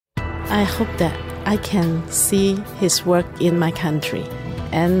I hope that I can see his work in my country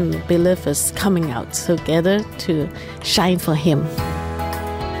and believers coming out together to shine for him.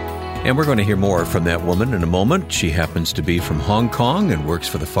 And we're going to hear more from that woman in a moment. She happens to be from Hong Kong and works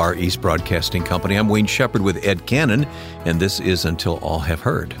for the Far East Broadcasting Company. I'm Wayne Shepherd with Ed Cannon, and this is Until All Have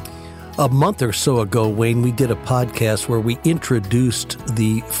Heard. A month or so ago, Wayne, we did a podcast where we introduced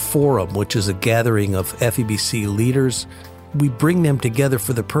the Forum, which is a gathering of FEBC leaders. We bring them together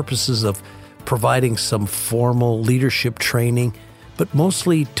for the purposes of providing some formal leadership training, but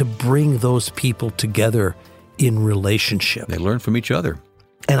mostly to bring those people together in relationship. They learn from each other.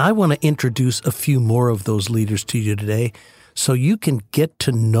 And I want to introduce a few more of those leaders to you today so you can get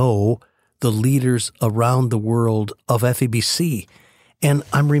to know the leaders around the world of FEBC. And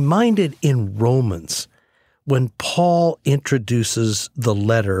I'm reminded in Romans, when Paul introduces the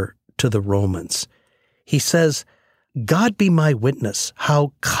letter to the Romans, he says, God be my witness,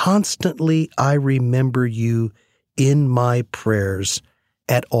 how constantly I remember you in my prayers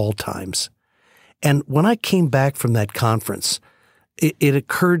at all times. And when I came back from that conference, it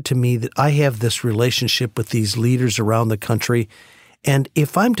occurred to me that I have this relationship with these leaders around the country. And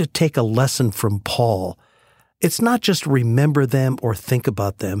if I'm to take a lesson from Paul, it's not just remember them or think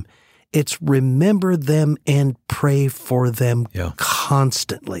about them. It's remember them and pray for them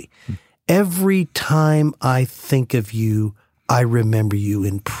constantly. Every time I think of you, I remember you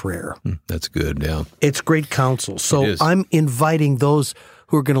in prayer. That's good, yeah. It's great counsel. So I'm inviting those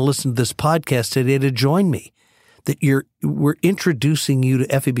who are going to listen to this podcast today to join me. That we're introducing you to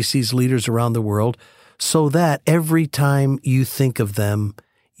FEBC's leaders around the world so that every time you think of them,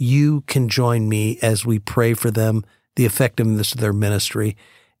 you can join me as we pray for them, the effectiveness of their ministry.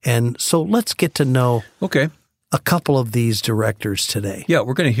 And so let's get to know a couple of these directors today. Yeah,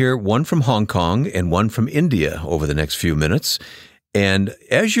 we're going to hear one from Hong Kong and one from India over the next few minutes. And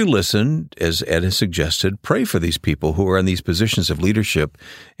as you listen, as Ed has suggested, pray for these people who are in these positions of leadership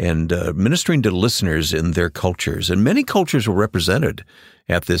and ministering to listeners in their cultures. And many cultures were represented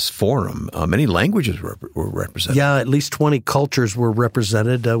at this forum. Many languages were represented. Yeah, at least 20 cultures were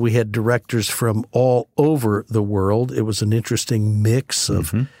represented. We had directors from all over the world. It was an interesting mix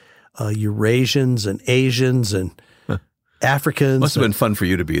of Eurasians and Asians and Africans. Must have been fun for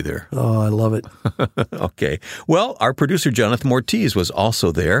you to be there. Oh, I love it. Okay. Well, our producer, Jonathan Mortiz, was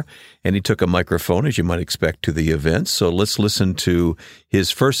also there, and he took a microphone, as you might expect, to the event. So let's listen to his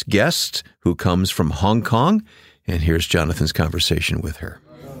first guest, who comes from Hong Kong, and here's Jonathan's conversation with her.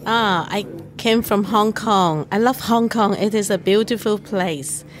 I came from Hong Kong. I love Hong Kong. It is a beautiful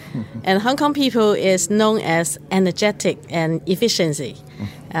place. And Hong Kong people is known as energetic and efficiency.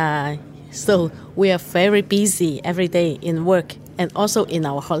 So we are very busy every day in work and also in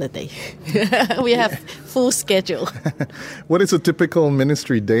our holiday. We have full schedule. What is a typical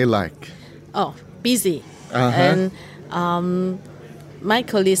ministry day like? Oh, busy. And my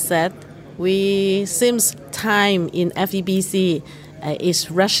colleague said seems time in FEBC is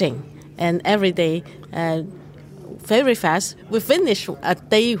rushing, and every day very fast. We finish a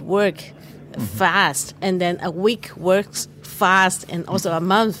day work fast, and then a week works fast, and also a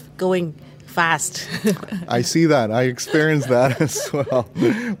month going fast. I see that. I experience that as well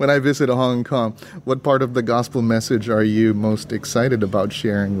when I visit Hong Kong. What part of the gospel message are you most excited about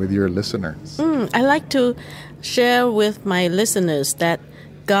sharing with your listeners? I like to share with my listeners that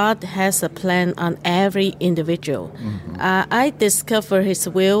God has a plan on every individual. I discover His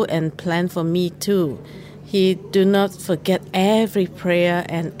will and plan for me too. He do not forget every prayer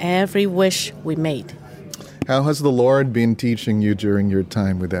and every wish we made. How has the Lord been teaching you during your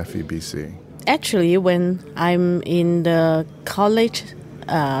time with FEBC? Actually, when I'm in the college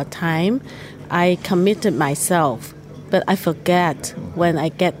time, I committed myself, but I forget when I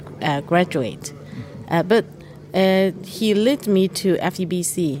graduate. But He led me to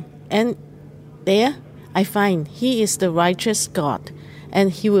FEBC, and there I find He is the righteous God,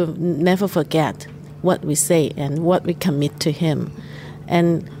 and He will never forget what we say and what we commit to Him.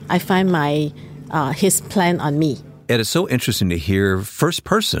 And I find His plan on me. Ed, it's so interesting to hear first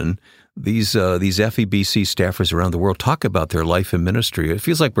person these FEBC staffers around the world talk about their life and ministry. It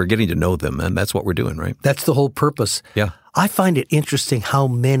feels like we're getting to know them, and that's what we're doing, right? That's the whole purpose. Yeah. I find it interesting how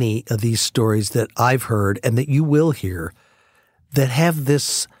many of these stories that I've heard and that you will hear that have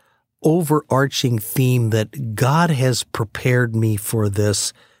this overarching theme that God has prepared me for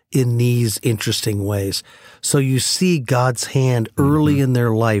this in these interesting ways. So you see God's hand early in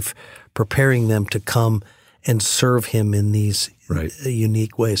their life preparing them to come and serve Him in these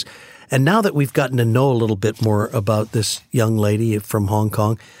unique ways. And now that we've gotten to know a little bit more about this young lady from Hong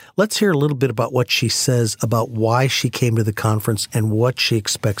Kong, let's hear a little bit about what she says about why she came to the conference and what she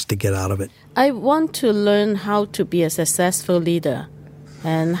expects to get out of it. I want to learn how to be a successful leader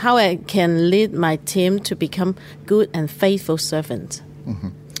and how I can lead my team to become good and faithful servants. Mm-hmm.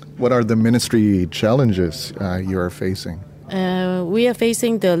 What are the ministry challenges you are facing? We are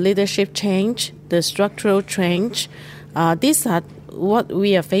facing the leadership change, the structural change. These are what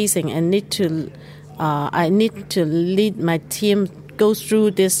we are facing, and I need to lead my team go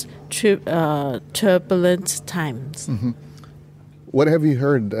through this turbulent times. Mm-hmm. What have you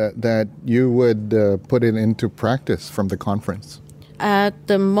heard that you would put it into practice from the conference?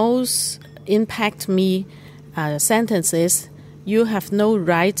 The most impact me sentence is, you have no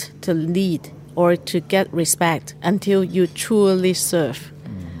right to lead or to get respect until you truly serve.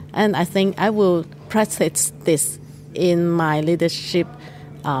 And I think I will practice this in my leadership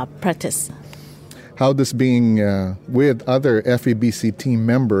practice. How does being with other FEBC team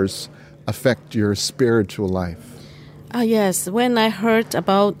members affect your spiritual life? Yes, when I heard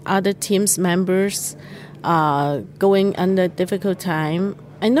about other teams members going under difficult time,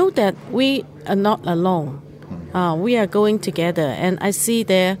 I know that we are not alone. We are going together, and I see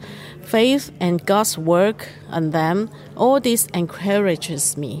their faith and God's work on them. All this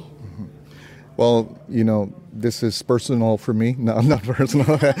encourages me. Mm-hmm. Well, this is personal for me. No, not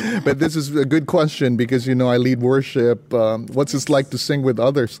personal. But this is a good question because, I lead worship. What's it like to sing with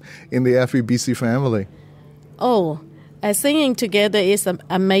others in the FEBC family? Singing together is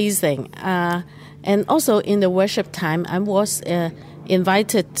amazing. And also in the worship time, I was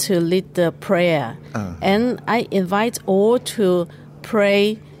invited to lead the prayer. And I invite all to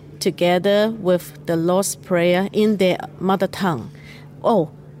pray together with the Lord's Prayer in their mother tongue.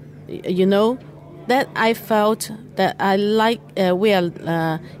 That I felt that I like we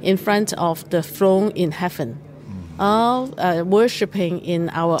are in front of the throne in heaven, worshiping in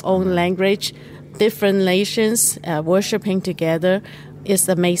our own language, different nations worshiping together is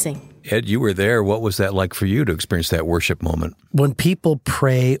amazing. Ed, you were there. What was that like for you to experience that worship moment? When people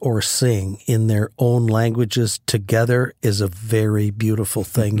pray or sing in their own languages together is a very beautiful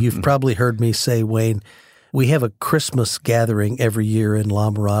thing. You've probably heard me say, Wayne, we have a Christmas gathering every year in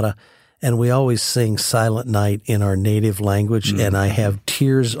La Mirada, and we always sing Silent Night in our native language, and I have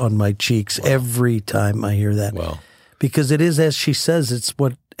tears on my cheeks every time I hear that. Wow. Because it is, as she says, it's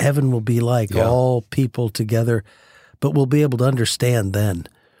what heaven will be like, all people together, but we'll be able to understand then.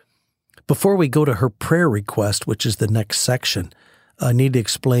 Before we go to her prayer request, which is the next section, I need to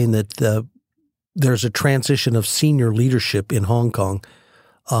explain that there's a transition of senior leadership in Hong Kong.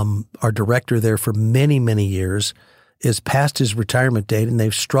 Our director there for many, many years is past his retirement date, and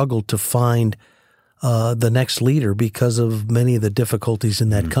they've struggled to find the next leader because of many of the difficulties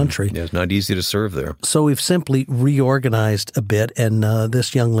in that country. Yeah, it's not easy to serve there. So we've simply reorganized a bit, and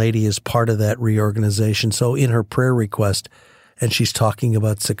this young lady is part of that reorganization. So in her prayer request, and she's talking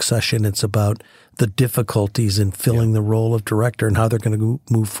about succession, it's about the difficulties in filling the role of director and how they're going to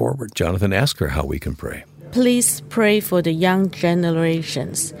move forward. Jonathan, ask her how we can pray. Please pray for the young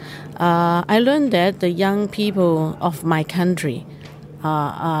generations. I learned that the young people of my country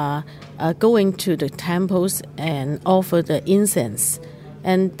are going to the temples and offer the incense.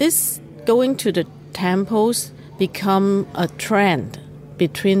 And this going to the temples become a trend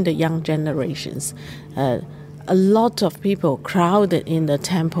between the young generations. A lot of people crowded in the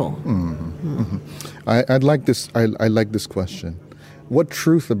temple. I like this. I like this question. What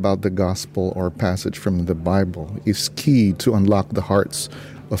truth about the gospel or passage from the Bible is key to unlock the hearts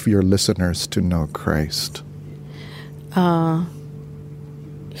of your listeners to know Christ?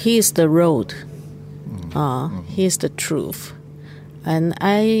 He is the road. He is the truth. And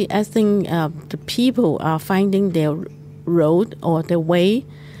I think the people are finding their road or the way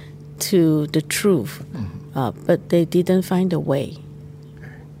to the truth, but they didn't find a way.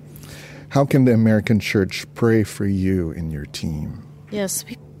 How can the American church pray for you and your team? Yes,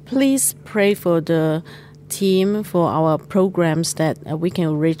 please pray for the team, for our programs that we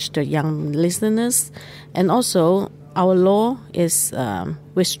can reach the young listeners. And also, our law is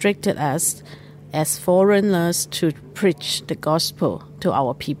restricted us as foreigners to preach the gospel to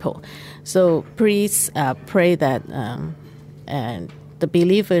our people. So please pray that the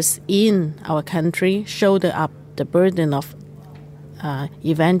believers in our country shoulder up the burden of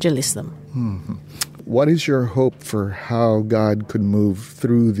evangelism. What is your hope for how God could move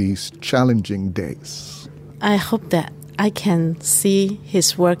through these challenging days? I hope that I can see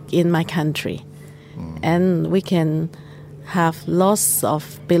His work in my country, and we can have lots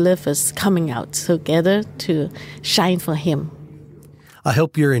of believers coming out together to shine for Him. I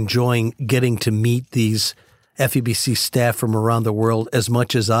hope you're enjoying getting to meet these FEBC staff from around the world as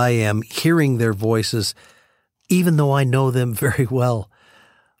much as I am, hearing their voices, even though I know them very well.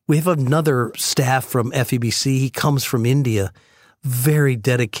 We have another staff from FEBC. He comes from India, very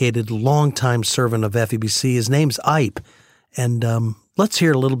dedicated, longtime servant of FEBC. His name's Ipe, and let's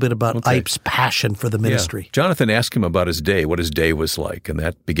hear a little bit about Ipe's passion for the ministry. Yeah. Jonathan, asked him about his day, what his day was like, and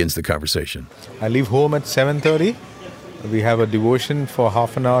that begins the conversation. I leave home at 7:30. We have a devotion for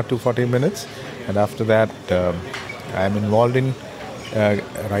half an hour to 40 minutes. And after that, I'm involved in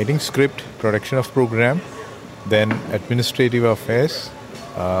writing script, production of program, then administrative affairs,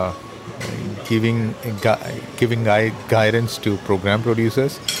 giving guidance to program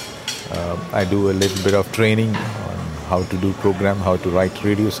producers. I do a little bit of training on how to do program, how to write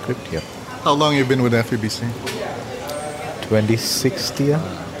radio script. Yeah. How long have you been with FEBC? 26th year.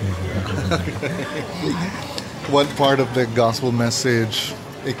 What part of the gospel message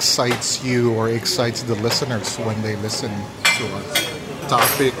excites you or excites the listeners when they listen to us?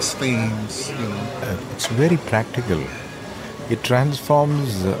 Topics, themes, It's very practical. It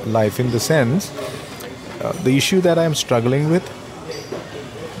transforms life in the sense, the issue that I'm struggling with,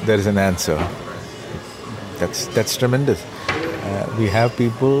 there is an answer. That's tremendous. We have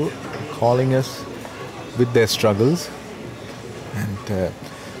people calling us with their struggles, and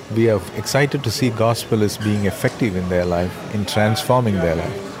we are excited to see gospel is being effective in their life, in transforming their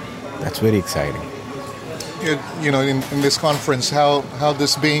life. That's very exciting. In this conference, how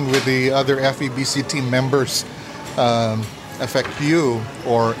this being with the other FEBC team members affect you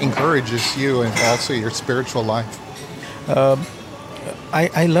or encourages you and also your spiritual life?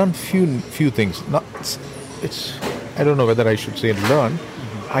 I learned few things. I don't know whether I should say learn.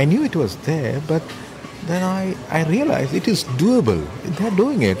 I knew it was there, but then I realized it is doable. They're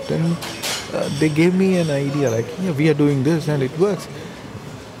doing it, and they gave me an idea like, we are doing this and it works.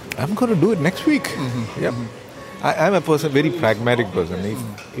 I'm going to do it next week. Mm-hmm. Yep. I'm a very pragmatic person.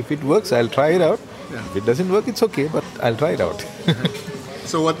 If it works, I'll try it out. Yeah. If it doesn't work, it's okay, but I'll try it out.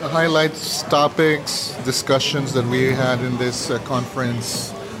 So what highlights, topics, discussions that we had in this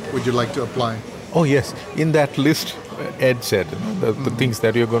conference would you like to apply? Oh, yes. In that list, Ed said, the things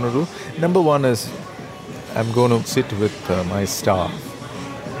that you're going to do. Number one is I'm going to sit with my staff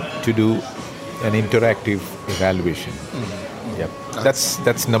to do an interactive evaluation. Mm-hmm. Yep.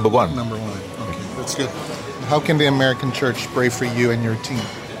 That's number one. Number one. Okay, that's good. How can the American Church pray for you and your team?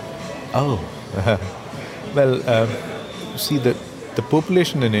 Oh, well, see, the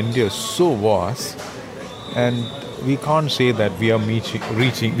population in India is so vast, and we can't say that we are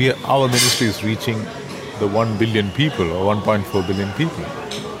our ministry is reaching the 1 billion people or 1.4 billion people.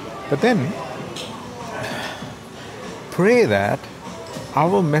 But then, pray that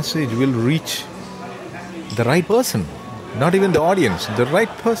our message will reach the right person, not even the audience, the right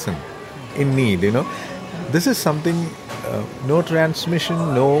person in need, This is something no transmission,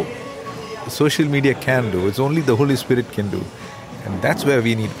 no social media can do. It's only the Holy Spirit can do. And that's where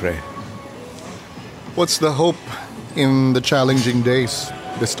we need prayer. What's the hope in the challenging days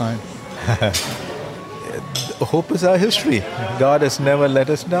this time? Hope is our history. God has never let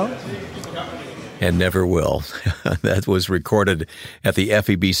us down. And never will. That was recorded at the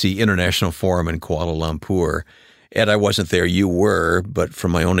FEBC International Forum in Kuala Lumpur. Ed, I wasn't there, you were, but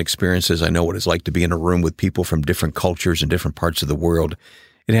from my own experiences, I know what it's like to be in a room with people from different cultures and different parts of the world.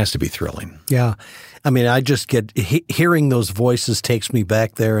 It has to be thrilling. Yeah. I mean, I just get hearing those voices takes me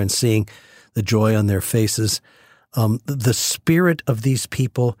back there and seeing the joy on their faces. The spirit of these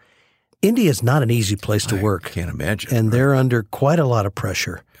people. India is not an easy place to work. I can't imagine. And they're under quite a lot of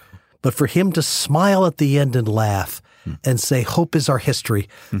pressure. But for him to smile at the end and laugh and say, hope is our history.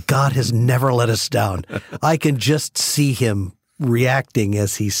 God has never let us down. I can just see him reacting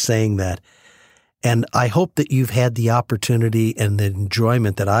as he's saying that. And I hope that you've had the opportunity and the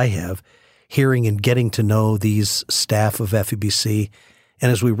enjoyment that I have hearing and getting to know these staff of FEBC.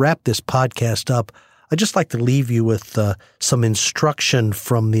 And as we wrap this podcast up, I'd just like to leave you with some instruction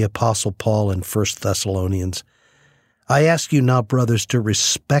from the Apostle Paul in 1 Thessalonians. I ask you now, brothers, to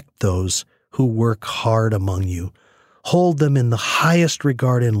respect those who work hard among you. Hold them in the highest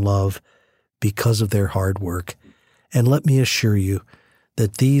regard and love because of their hard work. And let me assure you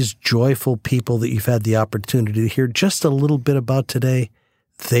that these joyful people that you've had the opportunity to hear just a little bit about today,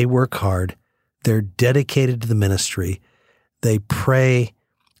 they work hard. They're dedicated to the ministry. They pray,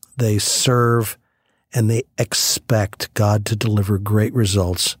 they serve, and they expect God to deliver great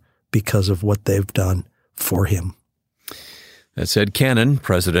results because of what they've done for him. That's Ed Cannon,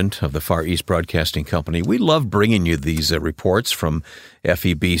 president of the Far East Broadcasting Company. We love bringing you these reports from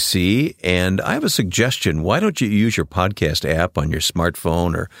FEBC, and I have a suggestion. Why don't you use your podcast app on your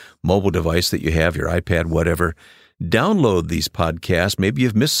smartphone or mobile device that you have, your iPad, whatever. Download these podcasts. Maybe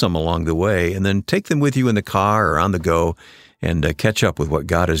you've missed some along the way, and then take them with you in the car or on the go and catch up with what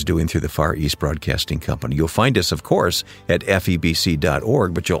God is doing through the Far East Broadcasting Company. You'll find us, of course, at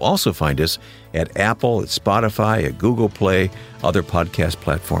febc.org, but you'll also find us at Apple, at Spotify, at Google Play, other podcast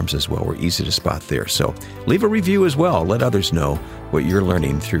platforms as well. We're easy to spot there. So leave a review as well. Let others know what you're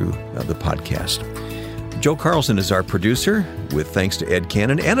learning through the podcast. Joe Carlson is our producer, with thanks to Ed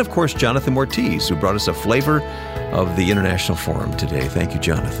Cannon and, of course, Jonathan Ortiz, who brought us a flavor of the International Forum today. Thank you,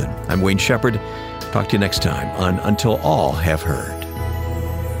 Jonathan. I'm Wayne Shepherd. Talk to you next time on Until All Have Heard.